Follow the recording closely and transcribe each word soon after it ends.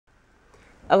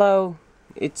Hello,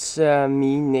 it's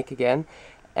me, Nick again,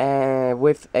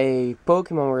 with a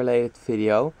Pokemon related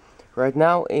video. Right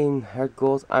now in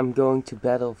HeartGold I'm going to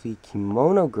battle the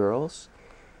Kimono girls,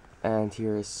 and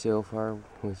here is Silver,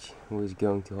 who is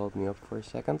going to hold me up for a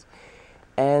second.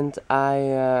 And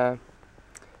I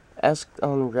asked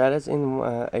on Reddit in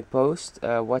a post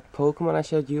what Pokemon I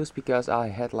should use, because I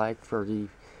had like 30,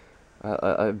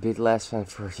 a bit less than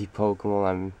 30 Pokemon.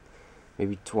 I'm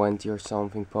maybe 20 or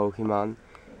something Pokemon.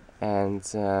 And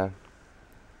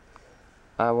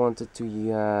I wanted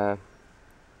to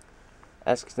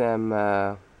ask them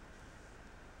what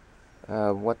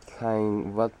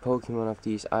Pokemon of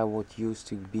these I would use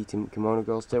to beat the Kimono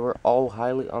girls. They were all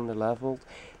highly underleveled,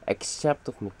 except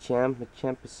of Machamp.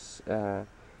 Machamp is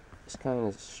kind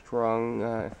of strong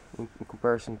in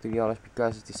comparison to the others,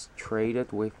 because it is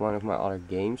traded with one of my other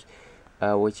games,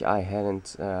 which I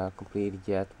hadn't completed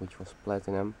yet, which was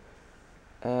Platinum.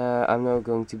 I'm now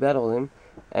going to battle him,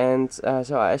 and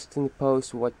so I asked in the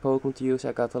post what Pokemon to use.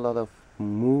 I got a lot of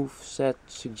move set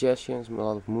suggestions,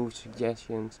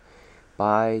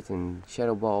 Bite and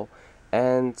Shadow Ball,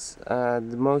 and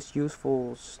the most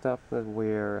useful stuff that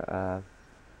were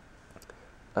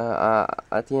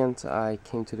at the end I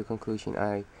came to the conclusion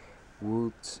I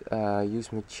would use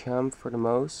Machamp for the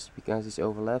most, because it's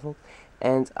overleveled,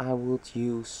 and I would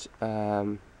use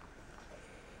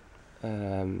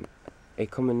a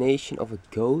combination of a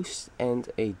ghost and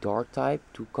a dark type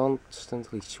to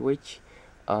constantly switch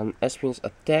on Espion's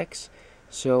attacks,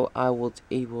 so I would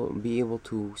be able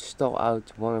to stall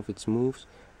out one of its moves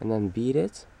and then beat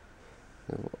it.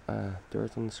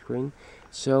 Dirt on the screen.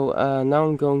 So now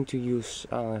I'm going to use,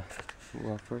 well,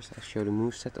 first I'll show the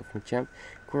moveset of Machamp: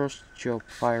 Cross Chop,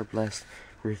 Fire Blast,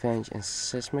 Revenge, and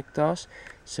Seismic Toss.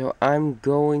 So I'm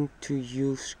going to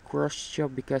use Cross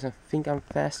Chop because I think I'm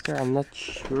faster. I'm not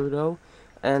sure though,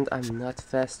 and I'm not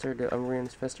faster. The Umbreon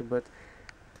is faster, but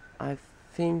I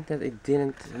think that it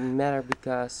didn't matter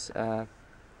because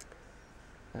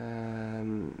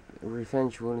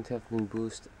Revenge wouldn't have been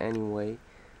boosted anyway.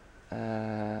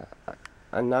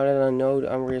 And now that I know the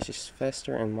Umbreon is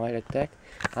faster and might attack,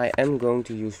 I am going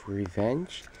to use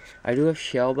Revenge. I do have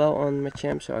Shell Bell on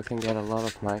Machamp, so I can get a lot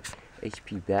of my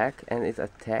HP back, and it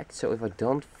attacks, so if I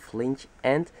don't flinch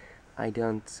and I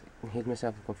don't hit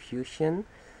myself with confusion,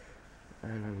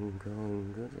 and I'm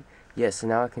going good. Yes, so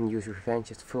now I can use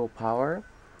Revenge at full power,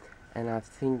 and I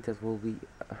think that will be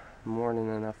more than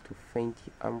enough to feint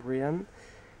the Umbreon,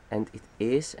 and it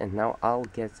is. And now I'll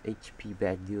get HP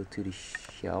back due to the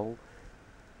Shell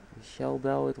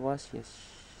Bell. It was, yes,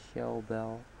 Shell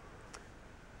Bell.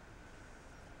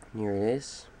 Here it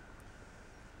is,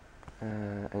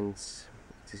 and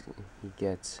he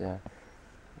gets a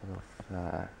lot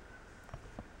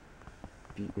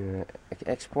of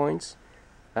X points.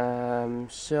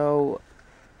 So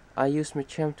I use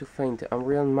Machamp to feint the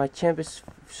Umbreon. Machamp is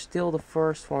still the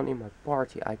first one in my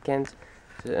party. I can't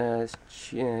decide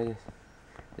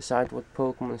what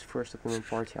Pokemon is first up in my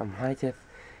party. I might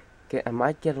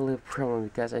get a little problem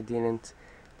because I didn't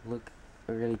look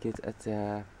really good at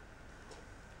the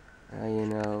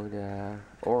the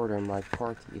order my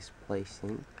party is placed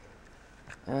in.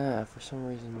 For some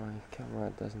reason my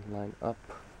camera doesn't line up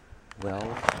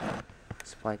well,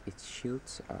 despite its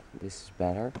shoots. This is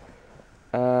better.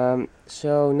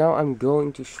 So now I'm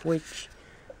going to switch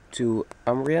to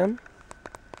Umbreon,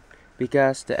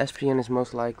 because the Espeon is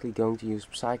most likely going to use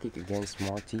Psychic against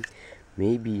Marty,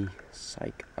 maybe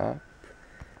Psych Up.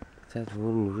 That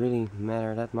wouldn't really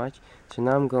matter that much. So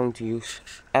now I'm going to use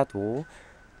Adwall.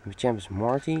 Machamp is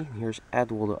Marty. Here's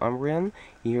Adwall the Umbreon.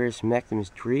 Here's Maximus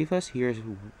Drevis. Here's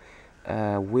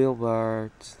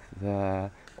Wilbert the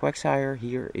Quagsire.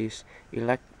 Here is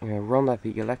Ronda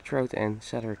the Electrode, and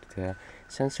Cedric the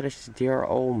Senseless. They are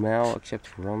all male except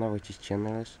for Ronda, which is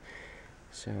genderless.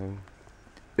 So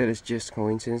that is just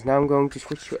coincidence. Now I'm going to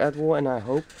switch to Adwall, and I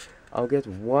hope I'll get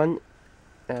one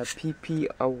PP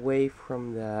away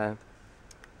from the...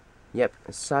 Yep,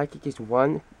 Psychic is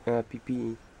one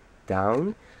PP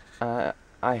down.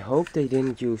 I hope they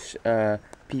didn't use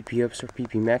PP ups or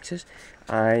PP maxes.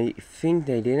 I think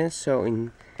they didn't, so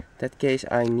in that case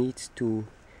I need to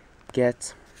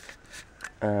get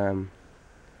 10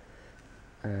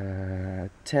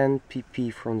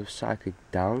 PP from the Psychic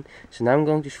down. So now I'm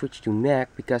going to switch to Mag,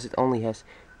 because it only has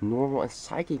normal and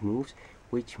Psychic moves,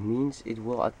 which means it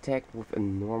will attack with a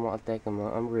normal attack on my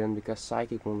Umbreon, because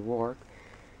Psychic won't work.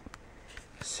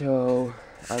 So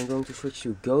I'm going to switch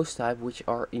to Ghost type, which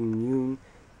are immune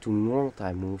to normal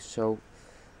type moves. So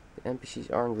The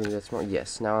NPCs aren't really that smart.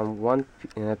 Yes, now I'm one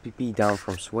PP down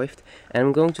from Swift. And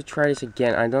I'm going to try this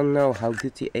again. I don't know how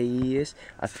good the AE is.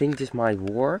 I think this might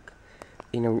work.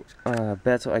 In a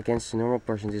battle against a normal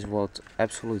person, this will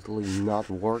absolutely not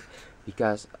work.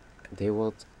 Because they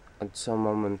will at some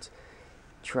moment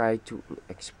try to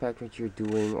expect what you're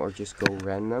doing or just go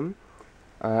random.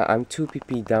 I'm 2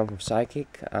 PP down from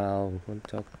Psychic. I won't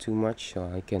talk too much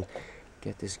so I can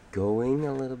get this going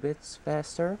a little bit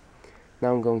faster.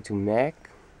 Now I'm going to Mac.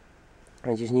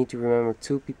 I just need to remember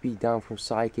 2 PP down from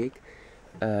Psychic.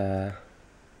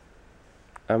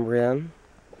 Umbreon.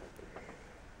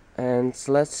 And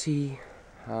let's see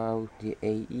how the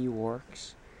AE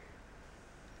works.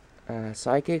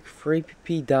 Psychic 3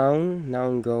 PP down. Now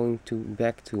I'm going to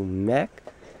back to Mac.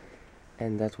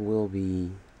 And that will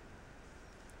be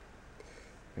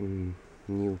a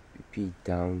new PP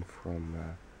down from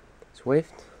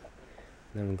Swift.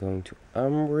 Then I'm going to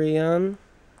Umbreon.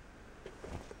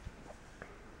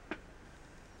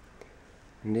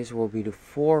 And this will be the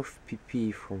 4th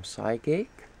PP from Psychic.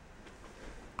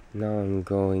 Now I'm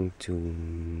going to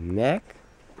Mac.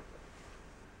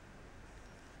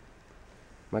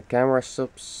 My camera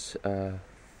stops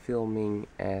filming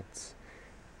at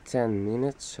 10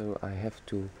 minutes, so I have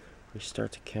to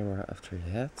restart the camera after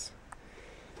that.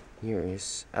 Here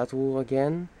is Atul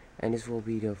again, and this will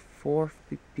be the 4th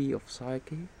PP of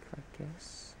Psychic, I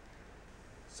guess.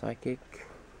 Psychic.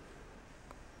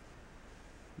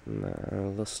 No, I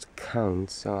lost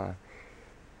count, so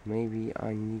maybe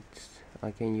I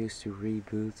can use to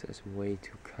reboot as a way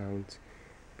to count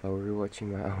by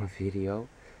rewatching my own video.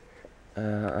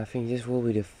 I think this will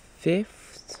be the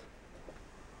 5th.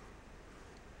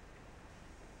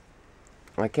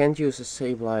 I can't use a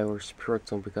Sableye or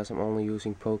Spiritomb because I'm only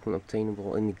using Pokemon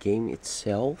obtainable in the game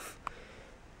itself.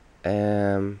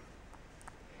 This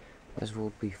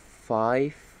will be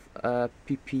 5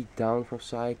 PP down from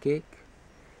Psychic.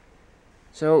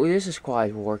 So this is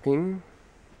quite working.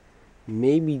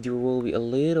 Maybe there will be a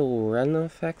little random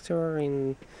factor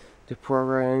in the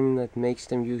program that makes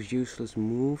them use useless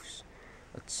moves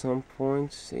at some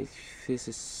point. This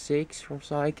is 6 from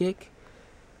Psychic.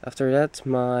 After that,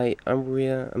 my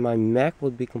Mac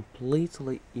would be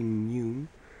completely immune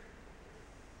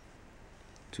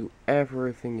to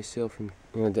everything the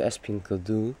Espion could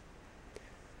do.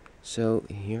 So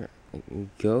here we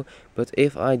go. But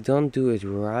if I don't do it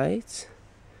right,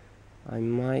 I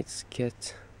might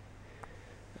get.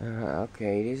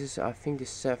 Okay, this is I think the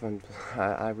 7th.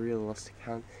 I really lost the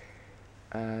count.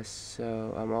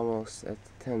 So I'm almost at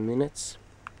 10 minutes.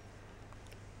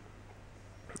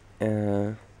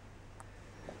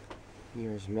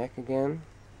 Here's Mac again.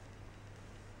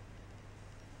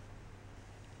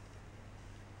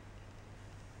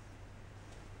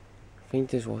 I think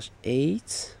this was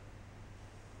 8.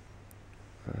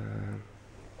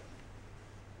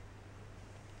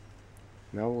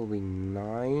 Now will be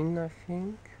 9, I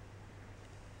think.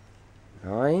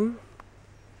 9.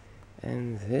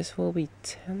 And this will be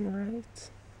 10,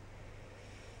 right?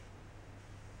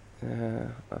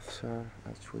 After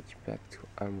I'll switch back to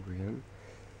Umbreon.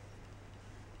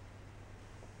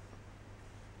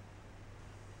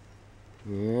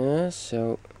 Yeah,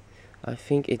 so I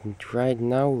think it right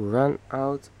now run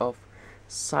out of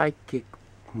Psychic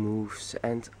moves,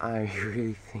 and I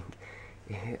really think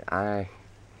I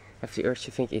have the urge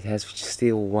to think it has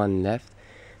still 1 left,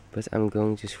 but I'm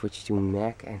going to switch to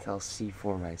Mac and I'll see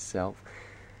for myself.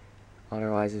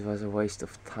 Otherwise it was a waste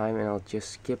of time, and I'll just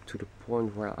skip to the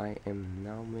point where I am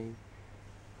now. Maybe.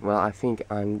 Well, I think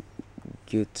I'm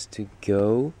good to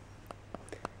go.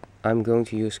 I'm going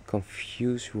to use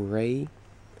Confuse Ray.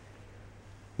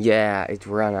 Yeah, it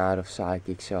ran out of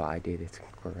Psychic, so I did it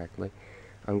correctly.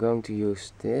 I'm going to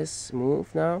use this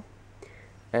move now,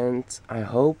 and I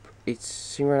hope it's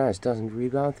synchronized doesn't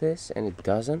rebound this, and it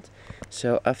doesn't.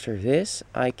 So after this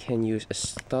I can use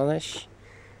Astonish.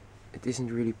 It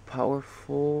isn't really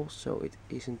powerful, so it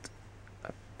isn't.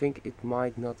 I think it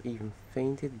might not even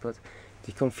faint it, but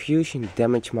the confusion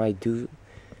damage might do.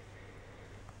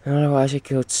 Otherwise I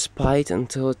could Spite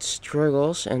until it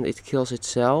struggles and it kills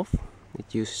itself.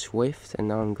 It uses Swift, and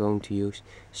now I'm going to use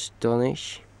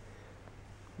Astonish.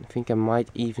 I think I might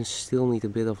even still need a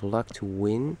bit of luck to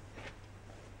win,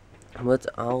 but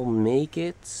I'll make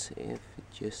it if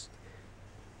it just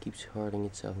keeps hurting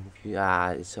itself.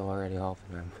 It's already half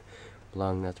and I'm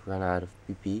long not run out of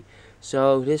PP.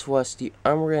 So this was the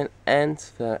Umbreon and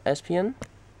the Espion,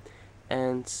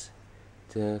 and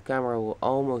the camera will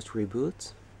almost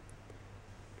reboot.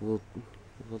 Will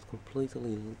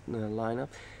completely line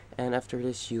up, and after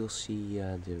this you'll see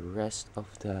the rest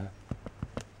of the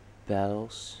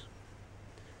battles.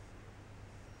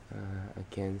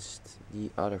 against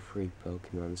the other 3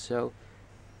 Pokemon. So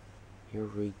here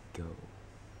we go.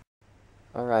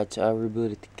 Alright, so I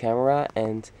rebooted the camera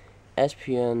and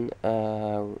Espion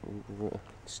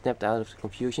snapped out of the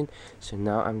confusion. So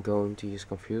now I'm going to use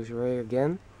Confuse Ray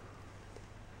again.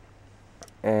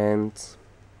 And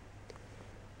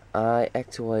I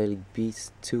actually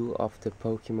beat 2 of the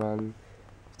Pokemon,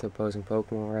 the opposing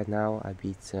Pokemon right now. I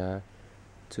beat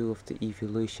 2 of the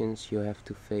evolutions you have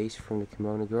to face from the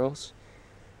Kimono girls.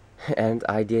 And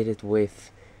I did it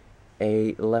with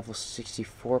a level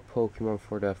 64 Pokemon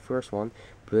for the first one,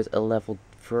 but a level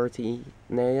 30,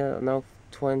 no,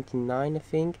 29 I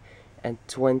think, and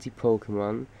 20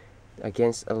 Pokemon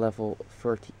against a level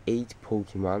 38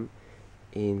 Pokemon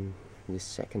in the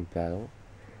second battle.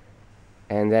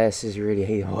 And this is really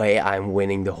the way I'm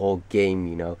winning the whole game,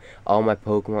 you know. All my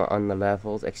Pokemon are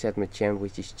under-leveled, except Machamp,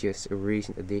 which is just a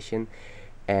recent addition.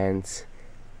 And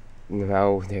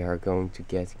now they are going to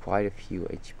get quite a few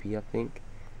HP, I think.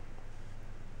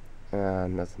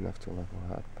 Not enough to level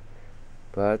up.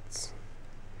 But,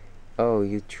 oh,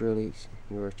 you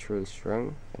are truly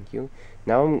strong, thank you.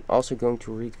 Now I'm also going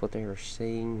to read what they are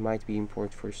saying, might be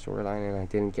important for the storyline, and I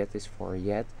didn't get this far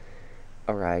yet.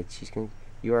 Alright, she's going.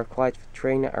 You are quite a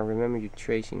trainer. I remember you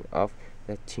tracing off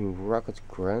that Team Rocket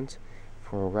grunt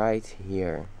from right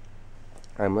here.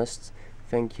 I must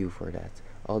thank you for that.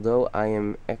 Although I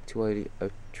am actually a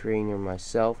trainer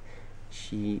myself,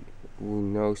 she who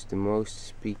knows the most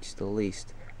speaks the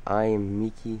least. I am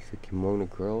Miki, the Kimono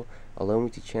girl. Allow me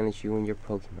to challenge you and your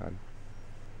Pokemon.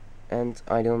 And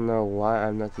I don't know why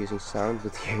I'm not using sound,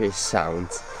 but here is sound.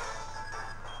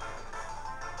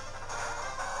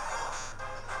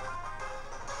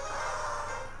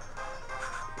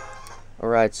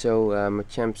 Alright, so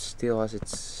Machamp still has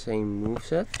its same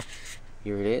moveset.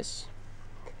 Here it is.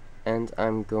 And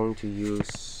I'm going to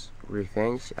use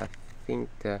Revenge. I think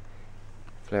the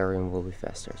Flareon will be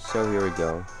faster. So here we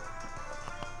go.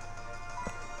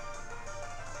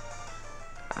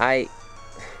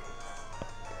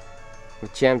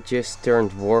 Machamp just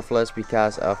turned worthless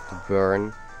because of the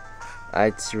burn.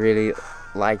 It's really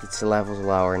like its levels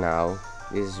lower now.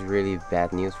 This is really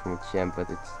bad news for Machamp, but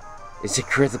it's a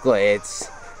critical hit.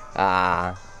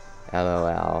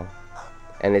 LOL.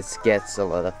 And it gets a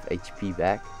lot of HP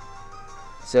back.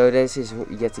 So this is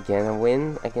yet again a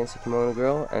win against the Kimono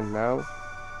girl. And now,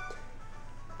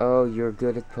 oh, you're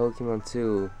good at Pokemon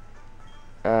too.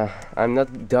 I'm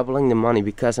not doubling the money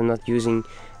because I'm not using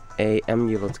a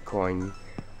emulator coin.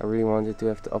 I really wanted to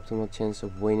have the optimal chance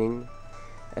of winning.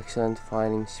 Excellent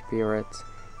fighting spirit.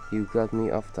 You got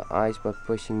me off the ice by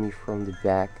pushing me from the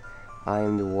back. I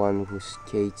am the one who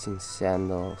skates in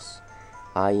sandals.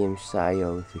 I am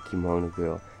Sayo, the Kimono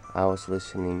girl. I was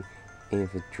listening in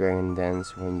the dragon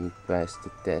dance when you passed the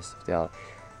test of the.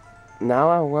 Now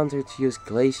I want her to use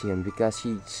Glaceon because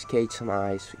she skates on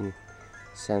ice in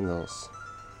sandals.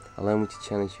 Allow me to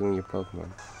challenge you and your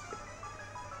Pokemon.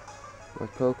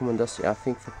 What Pokemon does she? I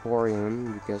think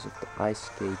Vaporeon, because of the ice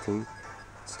skating.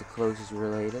 It's the closest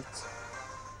related.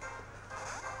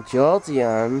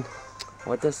 Jolteon?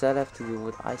 What does that have to do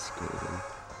with ice skating?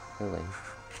 Really?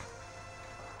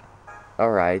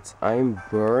 Alright, I'm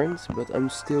burned, but I'm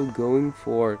still going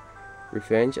for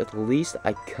revenge. At least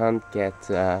I can't get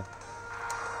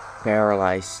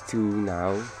paralyzed too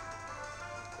now.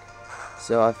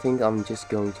 So I think I'm just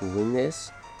going to win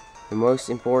this. The most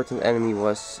important enemy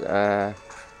was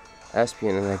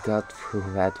Espion, and I got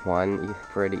through that one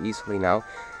pretty easily now.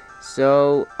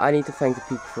 So I need to thank the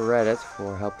people for Reddit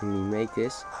for helping me make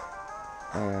this.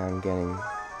 I'm getting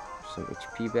some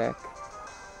HP back.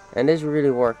 And this really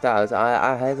worked out.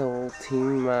 I had a whole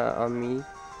team on me.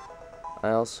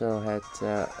 I also had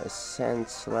a Sand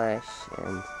Slash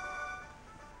and...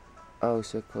 Oh,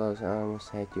 so close, I almost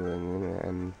had you.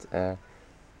 And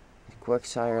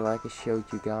Quagsire, like I showed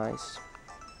you guys.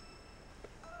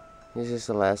 This is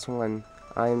the last one.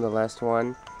 I am the last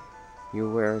one. You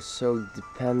were so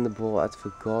dependable at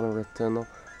the Golden Red Tunnel.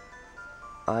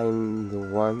 I am the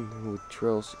one who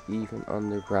drills even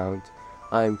underground.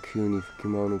 I am Kuni, the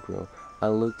Kimono girl. I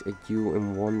looked at you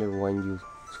in wonder when you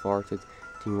started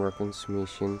Team Rocket's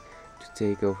mission to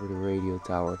take over the radio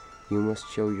tower. You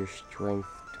must show your strength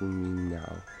to me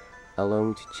now. Allow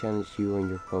me to challenge you and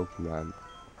your Pokemon.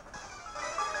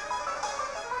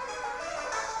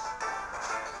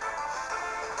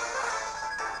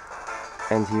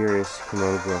 And here is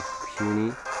Kimono girl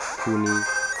Kuni,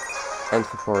 and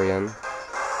Vaporeon.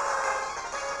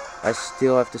 I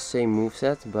still have the same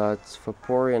moveset, but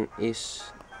Vaporeon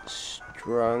is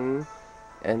strong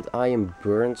and I am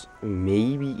burned.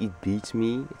 Maybe it beats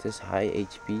me, it has high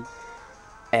HP.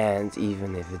 And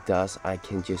even if it does, I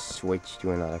can just switch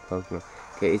to another Pokemon.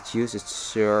 Okay, it uses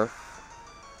Surf.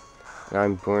 And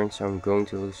I'm burned, so I'm going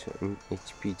to lose some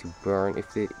HP to burn.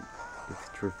 If it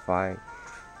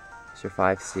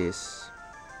survives this,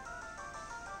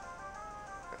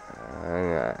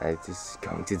 it is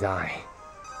going to die.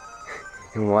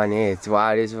 In 1 hit.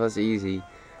 Wow, this was easy.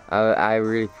 I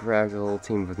really prepared the whole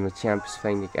team, but my champ is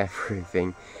failing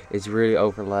everything. It's really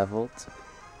over leveled.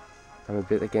 I'm a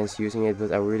bit against using it,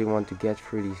 but I really want to get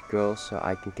through these girls so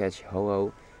I can catch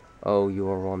Ho-Oh. Oh, you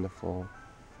are wonderful.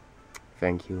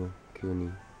 Thank you,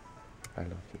 Kuni. I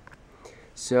love you.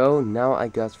 So now I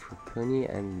got through Kuni,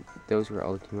 and those were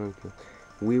all the Kimono kills.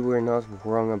 We were not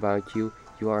wrong about you.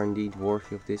 You are indeed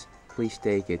worthy of this. Please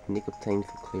take it. Nick obtained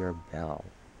for clear bell.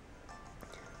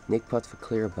 Nick put for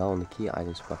clear bell in the key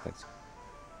items pocket.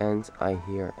 And I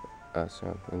hear...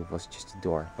 so it was just a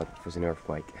door, but it was an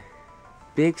earthquake.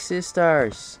 Big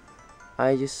sisters!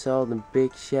 I just saw the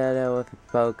big shadow of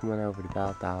a Pokemon over the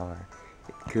bell tower.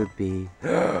 It could be...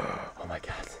 oh my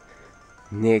god.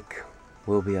 Nick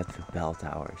will be at the bell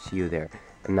tower. See you there.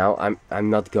 And now I'm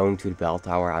not going to the bell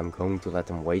tower. I'm going to let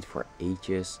them wait for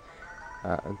ages.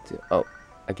 Until... oh,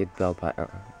 I get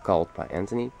called by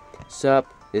Anthony. Sup?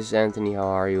 This is Anthony, how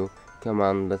are you? Come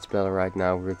on, let's battle right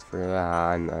now. Root for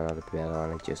another battle,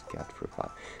 and I just got through 5.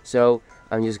 So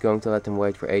I'm just going to let them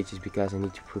wait for ages because I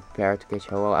need to prepare to catch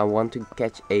Ho-Oh. I want to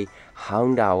catch a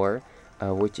Houndour,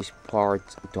 which is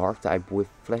part dark type with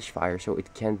flash fire, so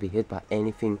it can't be hit by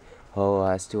anything Ho-Oh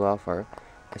has to offer.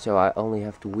 So I only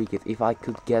have to weak it. If I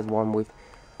could get one with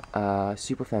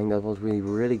Super Fang, that was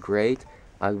really great.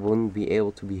 I wouldn't be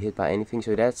able to be hit by anything.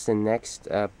 So that's the next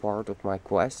part of my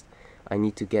quest. I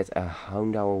need to get a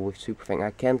Houndour with Super Fang.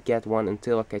 I can't get one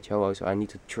until I catch Ho-Oh, so I need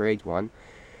to trade one.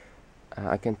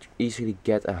 I can easily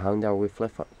get a Houndour with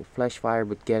Flash Fire,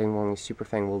 but getting one with Super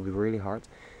Fang will be really hard.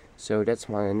 So that's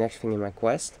my next thing in my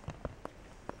quest.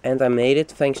 And I made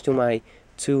it thanks to my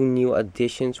 2 new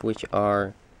additions, which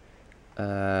are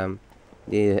the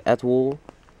Edwall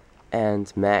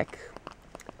and Mac.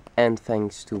 And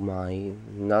thanks to my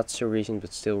not so recent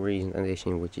but still recent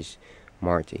addition, which is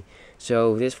Marty.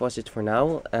 So this was it for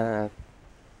now.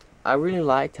 I really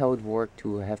liked how it worked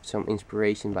to have some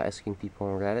inspiration by asking people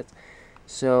on Reddit.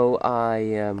 So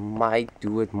I might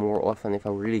do it more often if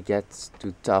I really get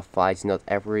to tough fights. Not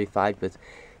every fight, but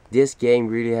this game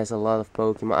really has a lot of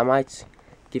Pokemon. I might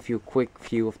give you a quick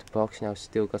view of the box now.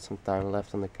 Still got some time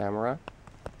left on the camera.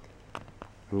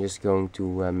 I'm just going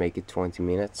to make it 20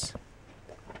 minutes.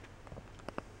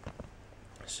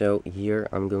 So here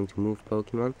I'm going to move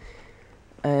Pokemon.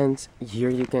 And here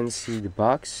you can see the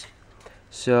box.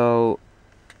 So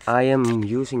I am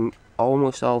using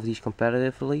almost all of these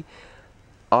competitively.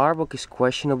 Arbok is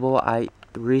questionable. I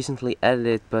recently added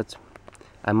it, but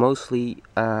I mostly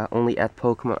only add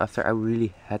Pokemon after I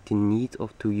really had the need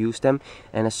to use them.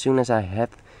 And as soon as I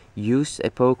have used a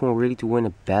Pokemon really to win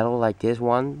a battle like this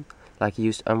one, like I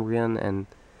used Umbreon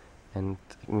and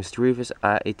Mischievous,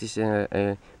 it is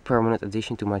a permanent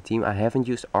addition to my team. I haven't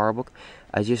used Arbok.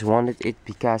 I just wanted it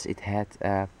because it had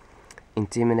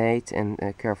Intimidate and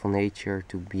Careful Nature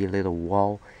to be a little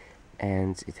wall,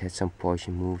 and it had some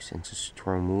poison moves and some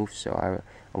strong moves. So I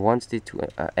wanted it to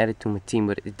add it to my team,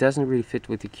 but it doesn't really fit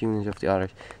with the cuteness of the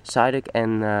others. Psyduck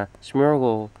and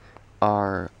Smeargle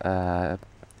are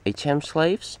HM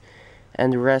slaves.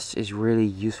 And the rest is really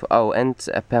useful. Oh, and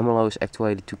Pamelo is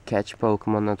activated to catch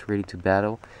Pokemon, not really to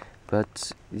battle.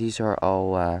 But these are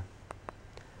all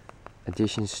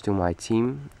additions to my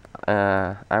team.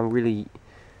 I'm really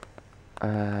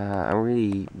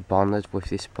bonded with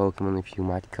this Pokemon, if you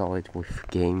might call it, with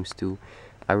games too.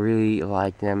 I really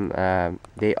like them.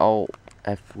 They all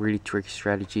have really tricky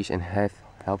strategies and have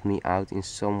helped me out in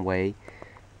some way.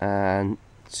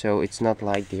 So it's not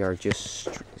like they are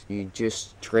you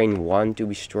just train one to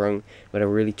be strong, but I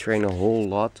really train a whole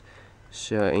lot,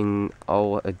 so in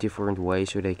all a different way,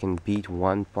 so they can beat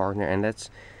one partner, and that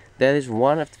is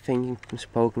one of the things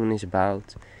Pokemon is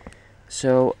about.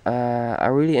 So I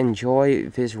really enjoy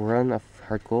this run of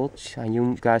HeartGold, and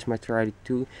you guys might try it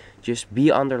too. Just be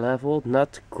under leveled,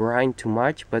 not grind too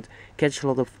much, but catch a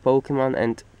lot of Pokemon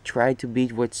and try to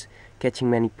beat what's catching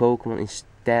many Pokemon instead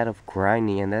of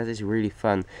grinding, and that is really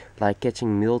fun. Like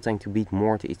catching Miltank to beat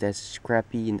Morty, it has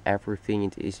Scrappy and everything,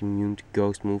 it is immune to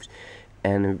ghost moves,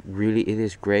 and really it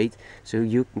is great. So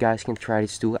you guys can try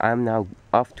this too. I'm now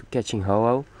off to catching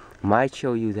Ho-Oh. Might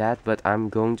show you that, but I'm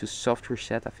going to soft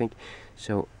reset, I think,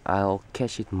 so I'll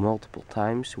catch it multiple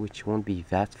times, which won't be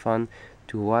that fun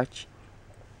to watch.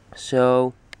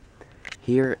 So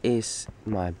here is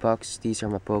my box. These are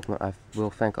my Pokemon. I will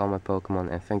thank all my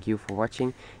Pokemon and thank you for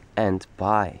watching. and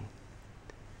bye.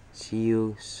 See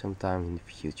you sometime in the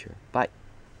future. Bye.